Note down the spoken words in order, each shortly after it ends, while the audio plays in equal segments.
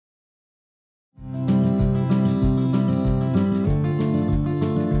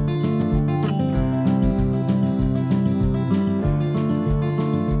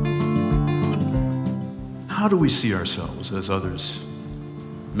how do we see ourselves as others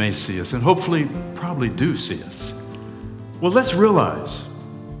may see us, and hopefully probably do see us? Well, let's realize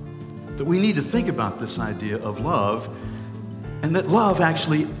that we need to think about this idea of love, and that love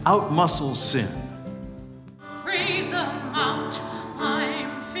actually outmuscles sin. Praise the mount,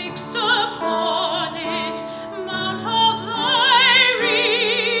 I'm fixed upon it, mount of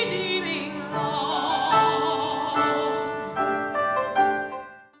thy redeeming love.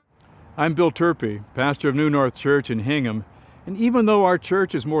 I'm Bill Turpie, pastor of New North Church in Hingham, and even though our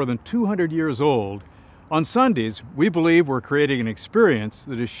church is more than 200 years old, on Sundays we believe we're creating an experience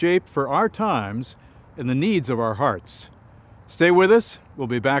that is shaped for our times and the needs of our hearts. Stay with us, we'll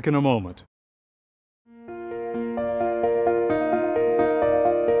be back in a moment.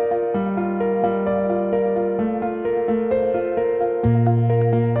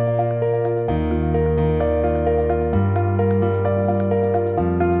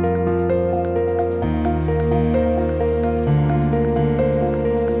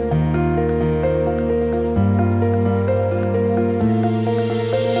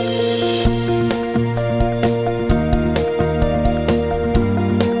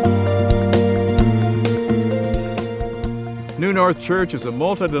 New North Church is a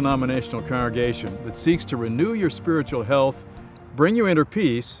multi-denominational congregation that seeks to renew your spiritual health, bring you inner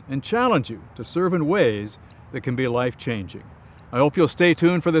peace, and challenge you to serve in ways that can be life-changing. I hope you'll stay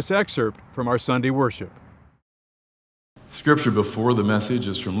tuned for this excerpt from our Sunday worship. Scripture before the message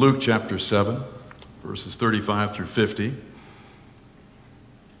is from Luke chapter 7, verses 35 through 50.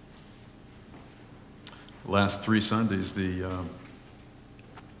 The last 3 Sundays, the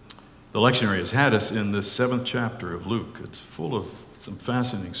lectionary has had us in this 7th chapter of Luke. It's full of some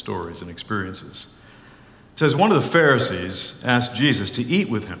fascinating stories and experiences. It says, one of the Pharisees asked Jesus to eat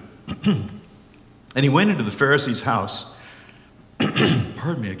with him. And he went into the Pharisee's house,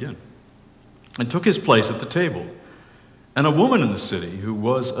 pardon me again, and took his place at the table. And a woman in the city who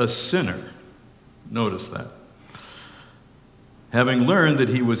was a sinner, notice that, having learned that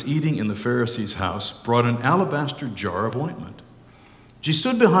he was eating in the Pharisee's house, brought an alabaster jar of ointment. She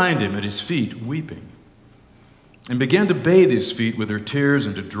stood behind him at his feet, weeping, and began to bathe his feet with her tears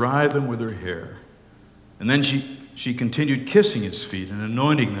and to dry them with her hair. And then she continued kissing his feet and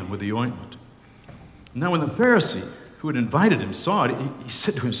anointing them with the ointment. Now when the Pharisee who had invited him saw it, he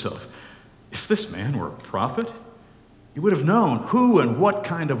said to himself, if this man were a prophet, he would have known who and what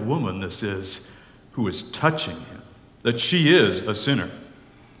kind of woman this is who is touching him, that she is a sinner.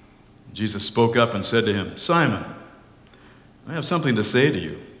 Jesus spoke up and said to him, Simon, I have something to say to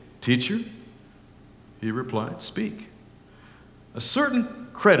you. Teacher? He replied, speak. A certain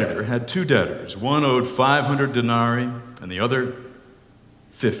creditor had 2 debtors. One owed 500 denarii and the other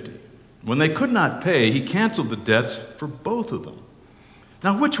 50. When they could not pay, he canceled the debts for both of them.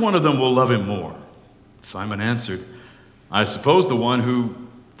 Now, which one of them will love him more? Simon answered, I suppose the one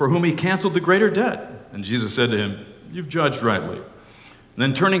for whom he canceled the greater debt. And Jesus said to him, you've judged rightly. And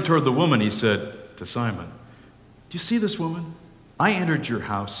then turning toward the woman, he said to Simon, do you see this woman? I entered your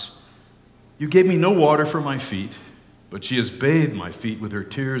house. You gave me no water for my feet, but she has bathed my feet with her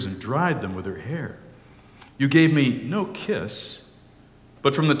tears and dried them with her hair. You gave me no kiss,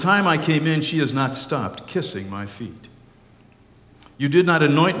 but from the time I came in, she has not stopped kissing my feet. You did not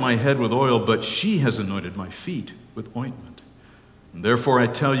anoint my head with oil, but she has anointed my feet with ointment. And therefore I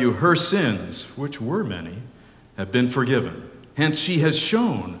tell you, her sins, which were many, have been forgiven. Hence she has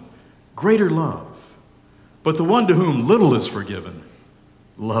shown greater love. But the one to whom little is forgiven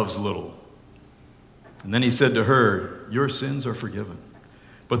loves little. And then he said to her, your sins are forgiven.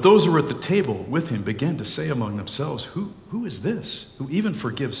 But those who were at the table with him began to say among themselves, who is this who even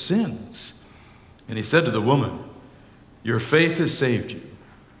forgives sins? And he said to the woman, your faith has saved you.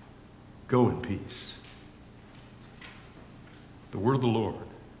 Go in peace. The word of the Lord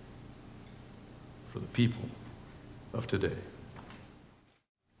for the people of today.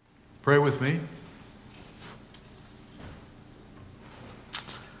 Pray with me.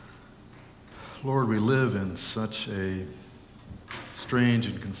 Lord, we live in such a strange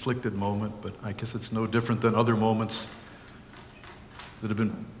and conflicted moment, but I guess it's no different than other moments that have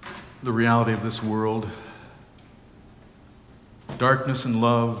been the reality of this world. Darkness and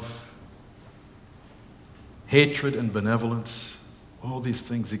love, hatred and benevolence, all these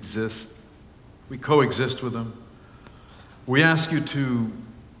things exist. We coexist with them. We ask you to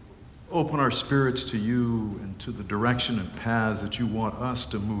open our spirits to you and to the direction and paths that you want us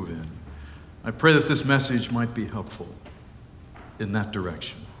to move in. I pray that this message might be helpful in that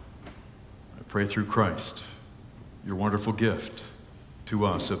direction. I pray through Christ, your wonderful gift to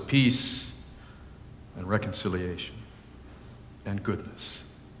us of peace and reconciliation and goodness.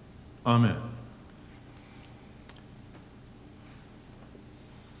 Amen.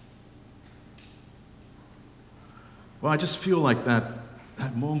 Well, I just feel like that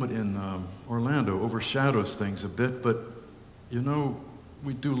moment in Orlando overshadows things a bit, but you know,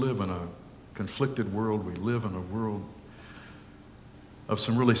 we do live in a conflicted world. We live in a world of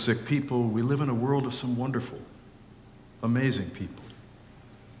some really sick people. We live in a world of some wonderful, amazing people.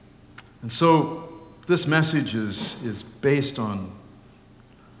 And so this message is based on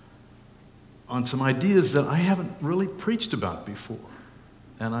some ideas that I haven't really preached about before.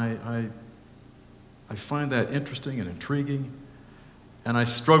 And I find that interesting and intriguing, and I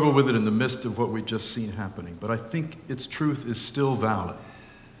struggle with it in the midst of what we've just seen happening. But I think its truth is still valid.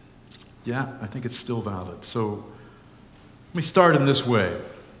 Yeah, I think it's still valid. So let me start in this way.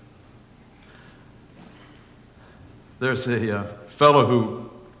 There's a fellow who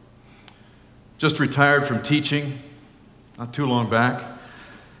just retired from teaching not too long back,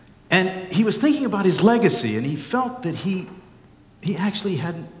 and he was thinking about his legacy, and he felt that he actually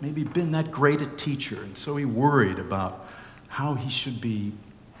hadn't maybe been that great a teacher, and so he worried about how he should be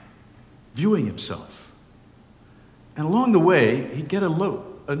viewing himself. And along the way, he'd get a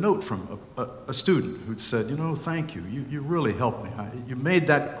note from a student who'd said, you know, thank you. You really helped me. You made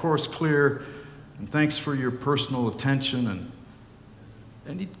that course clear, and thanks for your personal attention.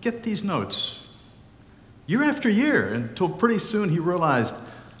 And he'd get these notes year after year until pretty soon he realized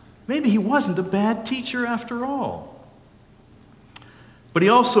maybe he wasn't a bad teacher after all. But he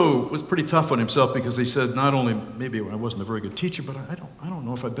also was pretty tough on himself because he said, not only maybe I wasn't a very good teacher, but I don't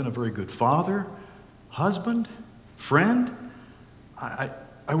know if I've been a very good father, husband, friend. I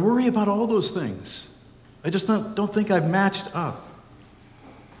worry about all those things. I just don't think I've matched up.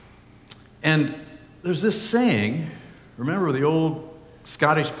 And there's this saying, remember the old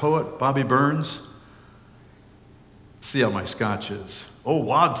Scottish poet Bobby Burns? See how my Scotch is. Oh,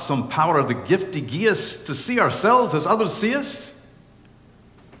 wad some power the gift to gie us to see ourselves as others see us?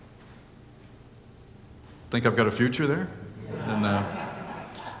 Think I've got a future there? And,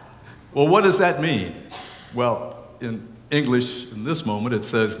 well, what does that mean? Well, in English, in this moment, it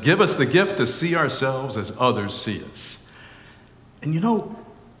says, give us the gift to see ourselves as others see us. And you know,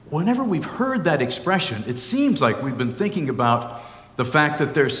 whenever we've heard that expression, it seems like we've been thinking about the fact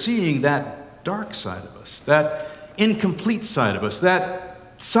that they're seeing that dark side of us, that incomplete side of us, that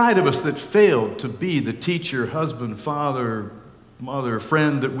side of us that failed to be the teacher, husband, father, mother,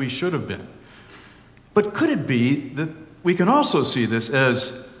 friend that we should have been. But could it be that we can also see this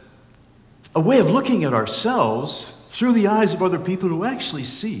as a way of looking at ourselves through the eyes of other people who actually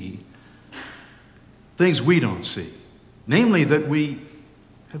see things we don't see? Namely, that we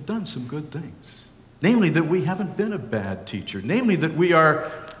have done some good things. Namely, that we haven't been a bad teacher. Namely, that we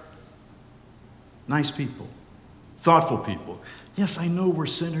are nice people, thoughtful people. Yes, I know we're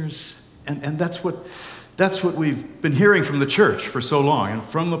sinners, and that's what we've been hearing from the church for so long and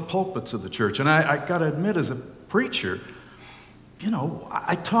from the pulpits of the church. And I got to admit, as a preacher, you know,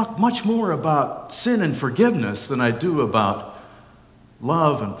 I talk much more about sin and forgiveness than I do about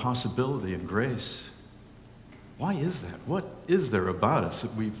love and possibility and grace. Why is that? What is there about us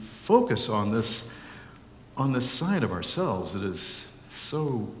that we focus on this side of ourselves that is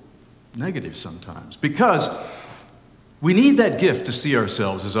so negative sometimes? Because we need that gift to see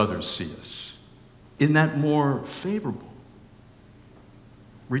ourselves as others see us, in that more favorable,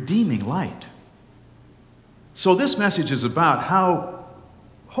 redeeming light. So this message is about how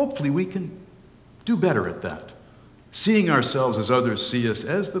hopefully we can do better at that, seeing ourselves as others see us,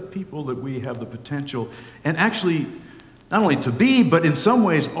 as the people that we have the potential and actually not only to be, but in some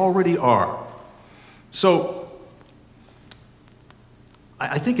ways already are. So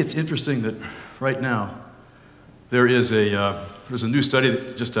I think it's interesting that right now there's a new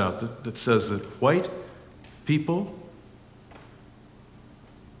study just out that says that white people,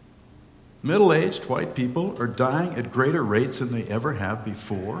 middle-aged white people, are dying at greater rates than they ever have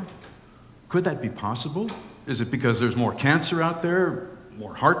before. Could that be possible? Is it because there's more cancer out there,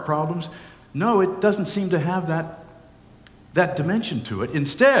 more heart problems? No, it doesn't seem to have that dimension to it.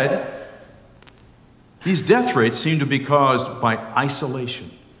 Instead, these death rates seem to be caused by isolation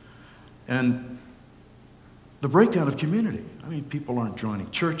and the breakdown of community. I mean, people aren't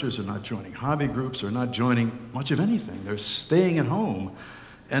joining churches, they're not joining hobby groups, they're not joining much of anything. They're staying at home.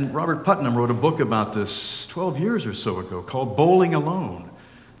 And Robert Putnam wrote a book about this 12 years or so ago called Bowling Alone.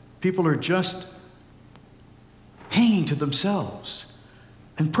 People are just hanging to themselves.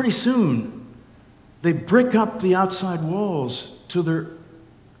 And pretty soon, they brick up the outside walls to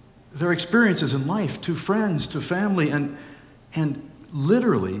their experiences in life, to friends, to family, and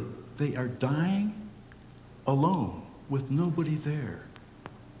literally, they are dying alone with nobody there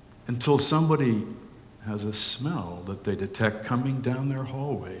until somebody has a smell that they detect coming down their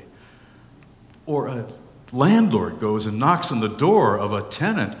hallway, or a landlord goes and knocks on the door of a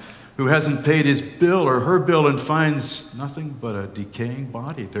tenant who hasn't paid his bill or her bill and finds nothing but a decaying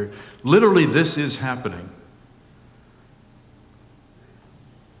body. Literally, this is happening.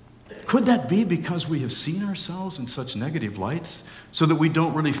 Could that be because we have seen ourselves in such negative lights so that we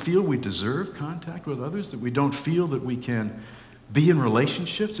don't really feel we deserve contact with others, that we don't feel that we can be in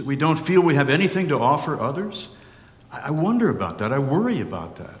relationships, that we don't feel we have anything to offer others? I wonder about that. I worry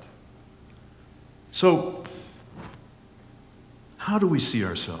about that. So, how do we see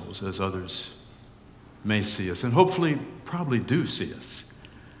ourselves as others may see us, and hopefully probably do see us?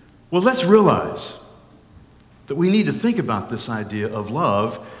 Well, let's realize that we need to think about this idea of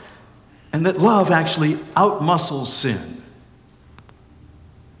love, and that love actually outmuscles sin.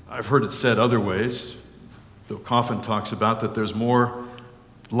 I've heard it said other ways. Bill Coffin talks about that there's more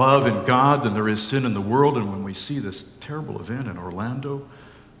love in God than there is sin in the world, and when we see this terrible event in Orlando,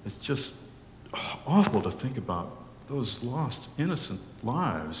 it's just awful to think about those lost, innocent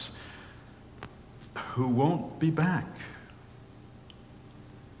lives who won't be back.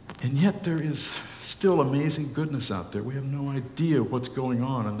 And yet there is still amazing goodness out there. We have no idea what's going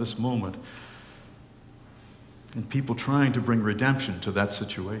on in this moment, and people trying to bring redemption to that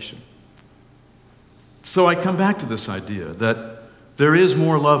situation. So I come back to this idea that there is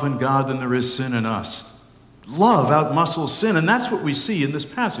more love in God than there is sin in us. Love outmuscles sin, and that's what we see in this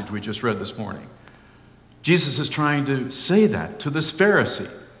passage we just read this morning. Jesus is trying to say that to this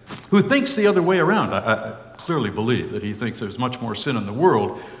Pharisee who thinks the other way around. I clearly believe that he thinks there's much more sin in the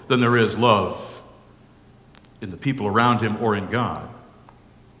world than there is love in the people around him or in God.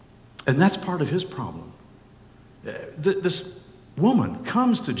 And that's part of his problem. This woman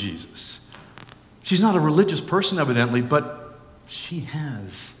comes to Jesus. She's not a religious person, evidently, but she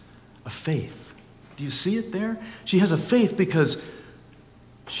has a faith. Do you see it there? She has a faith because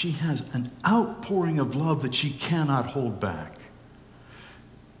she has an outpouring of love that she cannot hold back.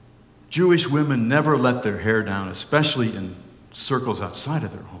 Jewish women never let their hair down, especially in circles outside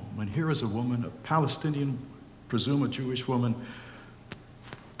of their home. And here is a woman, a Palestinian, presume a Jewish woman,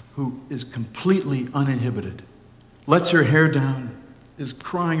 who is completely uninhibited, lets her hair down, is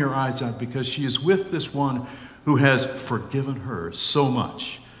crying her eyes out because she is with this one who has forgiven her so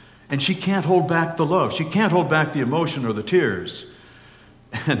much. And she can't hold back the love. She can't hold back the emotion or the tears.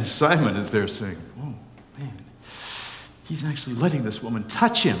 And Simon is there saying, oh, man, he's actually letting this woman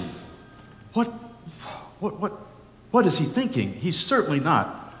touch him. What is he thinking? He's certainly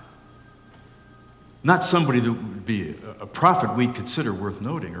not somebody that would be a prophet we consider worth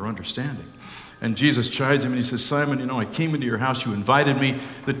noting or understanding. And Jesus chides him and he says, Simon, you know, I came into your house, you invited me.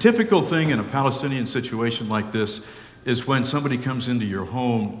 The typical thing in a Palestinian situation like this is when somebody comes into your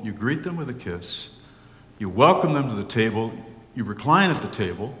home, you greet them with a kiss, you welcome them to the table, you recline at the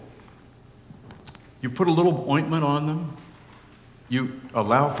table, you put a little ointment on them, you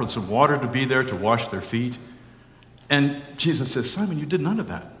allow for some water to be there to wash their feet. And Jesus says, Simon, you did none of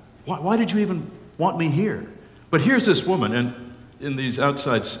that. Why did you even want me here? But here's this woman, and in these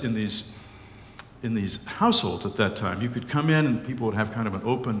outsides, in these households at that time, you could come in and people would have kind of an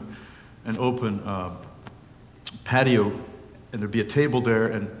open patio, and there'd be a table there,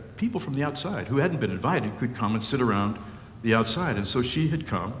 and people from the outside who hadn't been invited could come and sit around the outside. And so she had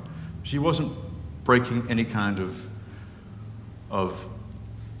come. She wasn't breaking any kind of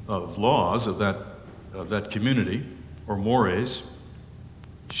laws of that community or mores.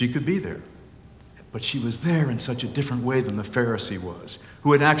 She could be there. But she was there in such a different way than the Pharisee was,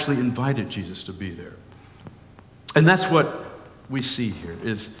 who had actually invited Jesus to be there. And that's what we see here,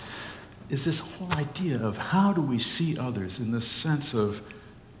 is this whole idea of how do we see others in this sense of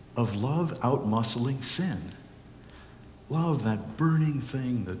love outmuscling sin. Love, that burning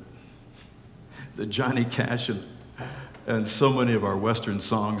thing that Johnny Cash and so many of our Western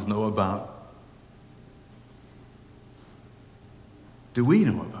songs know about. Do we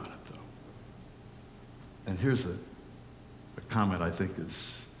know about it, though? And here's a comment I think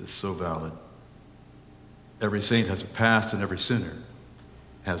is so valid. Every saint has a past and every sinner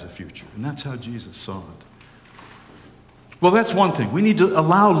has a future. And that's how Jesus saw it. Well, that's one thing. We need to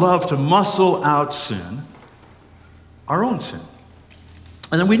allow love to muscle out sin, our own sin.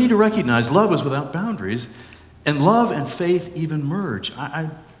 And then we need to recognize love is without boundaries, and love and faith even merge.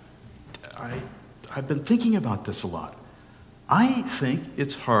 I've been thinking about this a lot. I think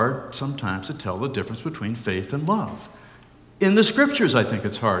it's hard sometimes to tell the difference between faith and love. In the scriptures, I think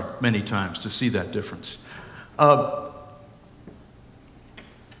it's hard many times to see that difference.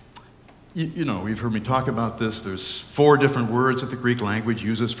 You know, you've heard me talk about this. There's 4 different words that the Greek language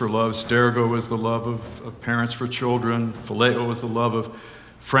uses for love. Stergo is the love of parents for children. Phileo is the love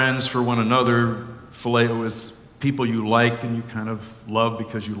friends for one another. Phileo is people you like and you kind of love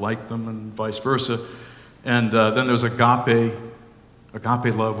because you like them, and vice versa. And then there's agape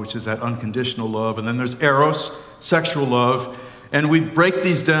love, which is that unconditional love. And then there's eros, sexual love. And we break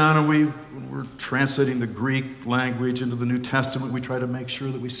these down, and we're translating the Greek language into the New Testament. We try to make sure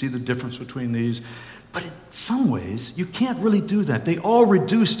that we see the difference between these. But in some ways, you can't really do that. They all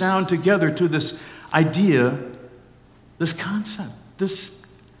reduce down together to this idea, this concept, this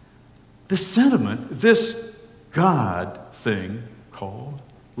sentiment, this God thing called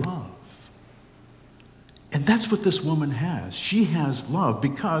love. And that's what this woman has. She has love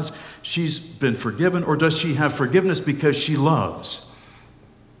because she's been forgiven, or does she have forgiveness because she loves?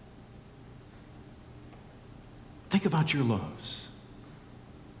 Think about your loves.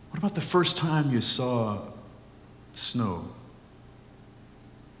 What about the first time you saw snow?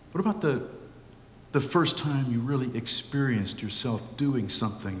 What about the first time you really experienced yourself doing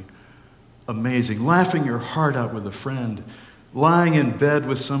something amazing, laughing your heart out with a friend, lying in bed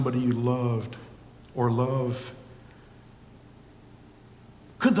with somebody you loved or love?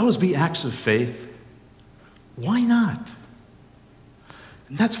 Could those be acts of faith? Why not?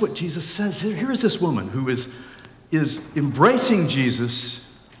 And that's what Jesus says. Here is this woman who is embracing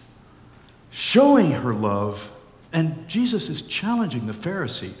Jesus, showing her love, and Jesus is challenging the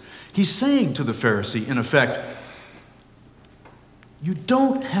Pharisee. He's saying to the Pharisee, in effect, you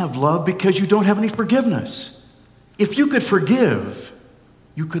don't have love because you don't have any forgiveness. If you could forgive,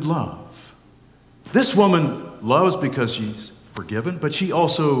 you could love. This woman loves because she's forgiven, but she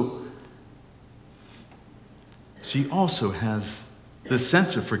also has this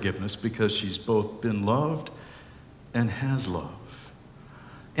sense of forgiveness because she's both been loved and has love.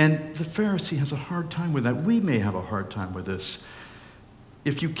 And the Pharisee has a hard time with that. We may have a hard time with this.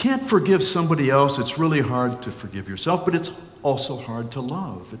 If you can't forgive somebody else, it's really hard to forgive yourself, but it's also hard to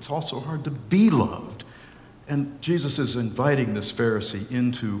love. It's also hard to be loved. And Jesus is inviting this Pharisee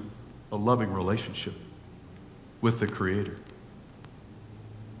into a loving relationship with the Creator.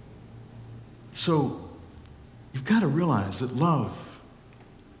 So you've got to realize that love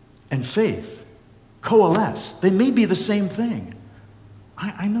and faith coalesce. They may be the same thing.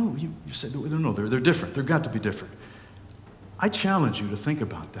 I know you said, no, they're different. They've got to be different. I challenge you to think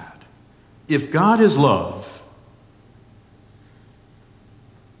about that. If God is love,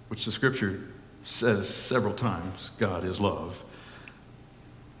 which the Scripture says several times, God is love,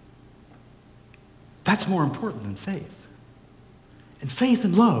 that's more important than faith. And faith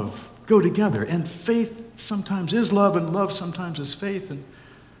and love go together. And faith sometimes is love, and love sometimes is faith. And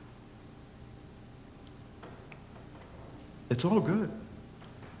it's all good.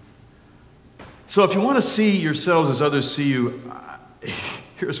 So if you want to see yourselves as others see you,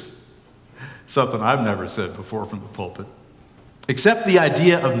 here's something I've never said before from the pulpit. Accept the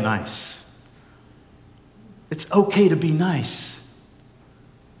idea of nice. It's okay to be nice.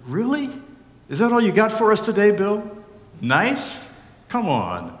 Really? Is that all you got for us today, Bill? Nice? Come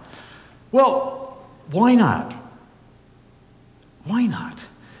on. Well, why not? Why not?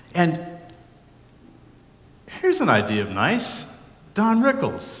 And here's an idea of nice. Don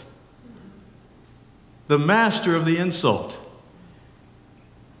Rickles, the master of the insult.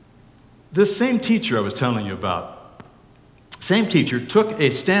 This same teacher I was telling you about, same teacher took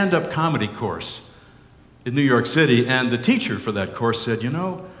a stand-up comedy course in New York City, and the teacher for that course said, you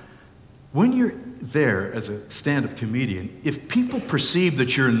know, when you're there as a stand-up comedian, if people perceive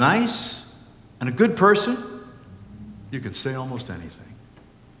that you're nice and a good person, you can say almost anything.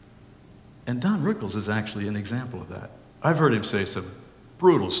 And Don Rickles is actually an example of that. I've heard him say some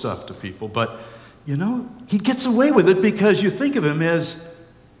brutal stuff to people, but you know, he gets away with it because you think of him as,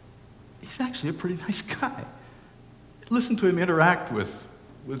 he's actually a pretty nice guy. Listen to him interact with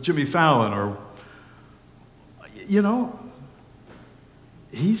Jimmy Fallon, or, you know,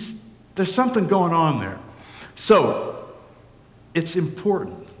 there's something going on there. So, it's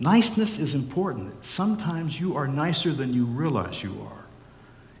important. Niceness is important. Sometimes you are nicer than you realize you are.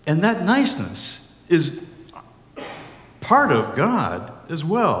 And that niceness is part of God as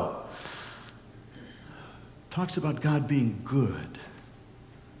well. Talks about God being good.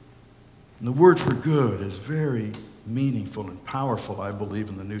 And the word for good is very meaningful and powerful, I believe,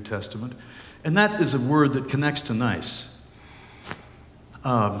 in the New Testament. And that is a word that connects to nice.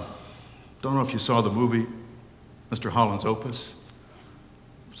 Don't know if you saw the movie, Mr. Holland's Opus.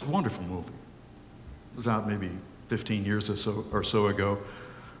 It's a wonderful movie. It was out maybe 15 years or so ago.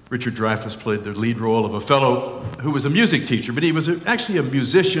 Richard Dreyfuss played the lead role of a fellow who was a music teacher, but he was actually a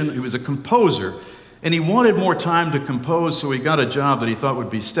musician, he was a composer. And he wanted more time to compose, so he got a job that he thought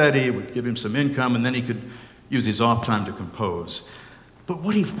would be steady, would give him some income, and then he could use his off time to compose. But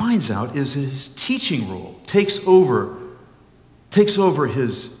what he finds out is his teaching role takes over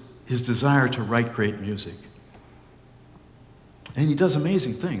his desire to write great music. And he does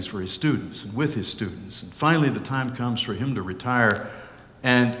amazing things for his students and with his students. And finally, the time comes for him to retire,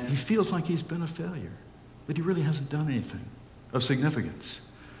 and he feels like he's been a failure, that he really hasn't done anything of significance.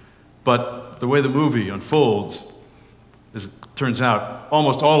 But the way the movie unfolds, as it turns out,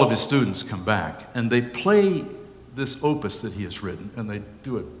 almost all of his students come back, and they play this opus that he has written, and they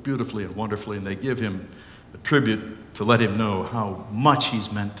do it beautifully and wonderfully, and they give him a tribute to let him know how much he's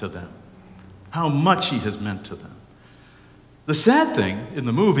meant to them, how much he has meant to them. The sad thing in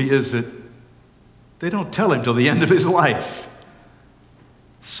the movie is that they don't tell him till the end of his life.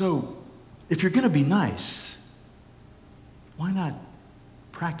 So, if you're going to be nice, why not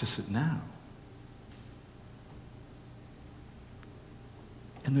practice it now?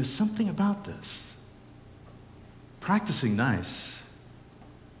 And there's something about this. Practicing nice,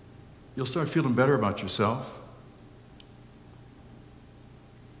 you'll start feeling better about yourself.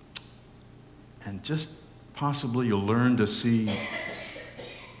 And just possibly you'll learn to see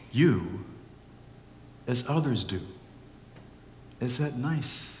you as others do, as that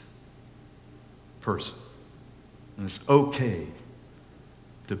nice person. And it's okay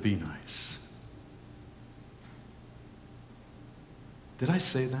to be nice. Did I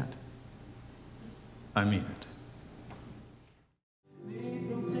say that? I mean it.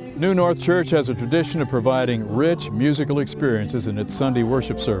 New North Church has a tradition of providing rich musical experiences in its Sunday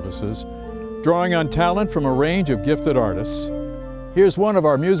worship services, drawing on talent from a range of gifted artists. Here's one of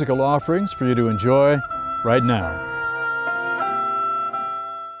our musical offerings for you to enjoy right now.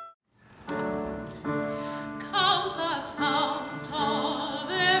 Count the fount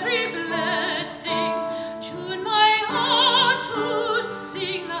of every blessing, tune my heart to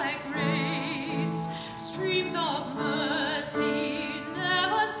sing thy grace. Streams of mercy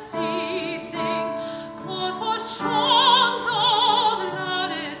never ceasing, call for songs of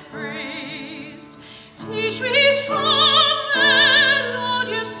loudest praise. Teach me song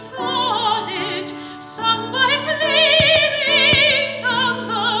melodious sonnet, sung by flaming tongues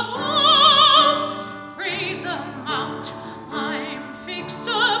above. Praise the mount, I'm fixed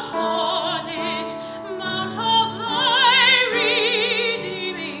upon it, mount of thy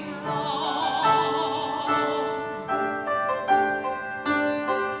redeeming love.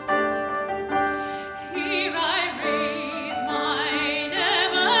 Here I raise mine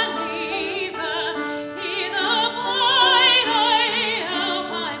Ebenezer, hither by thy help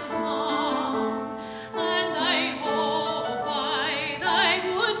I'm come, and I hope by thy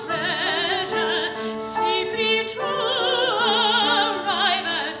good pleasure safely to arrive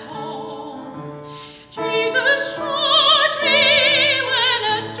at home. Jesus sought me when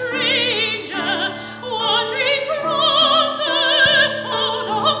a stranger, wandering from the fold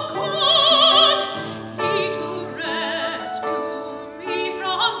of God. He to rescue me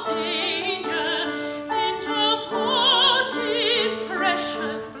from danger interposed his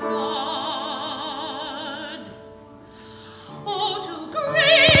precious blood. Oh, to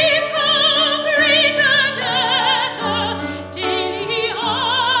grace how great a debtor daily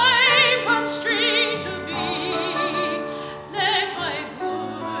I'm constrained to be. Let my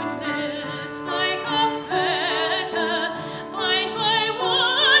goodness like a fetter bind my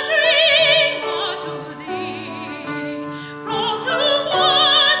wandering heart to thee. Prone to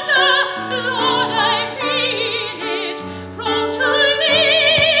wander, Lord, I feel it, prone to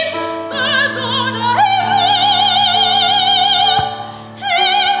leave the God I love.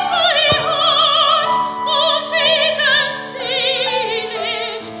 Haste my heart, oh take and seal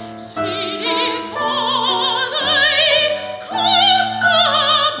it for thy courts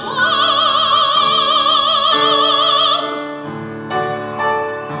above.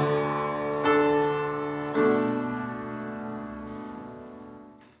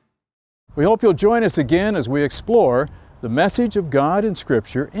 We hope you'll join us again as we explore the message of God in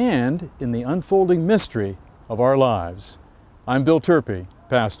Scripture and in the unfolding mystery of our lives. I'm Bill Turpie,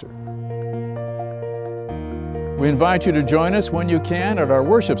 pastor. We invite you to join us when you can at our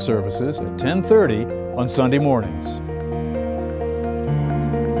worship services at 10:30 on Sunday mornings.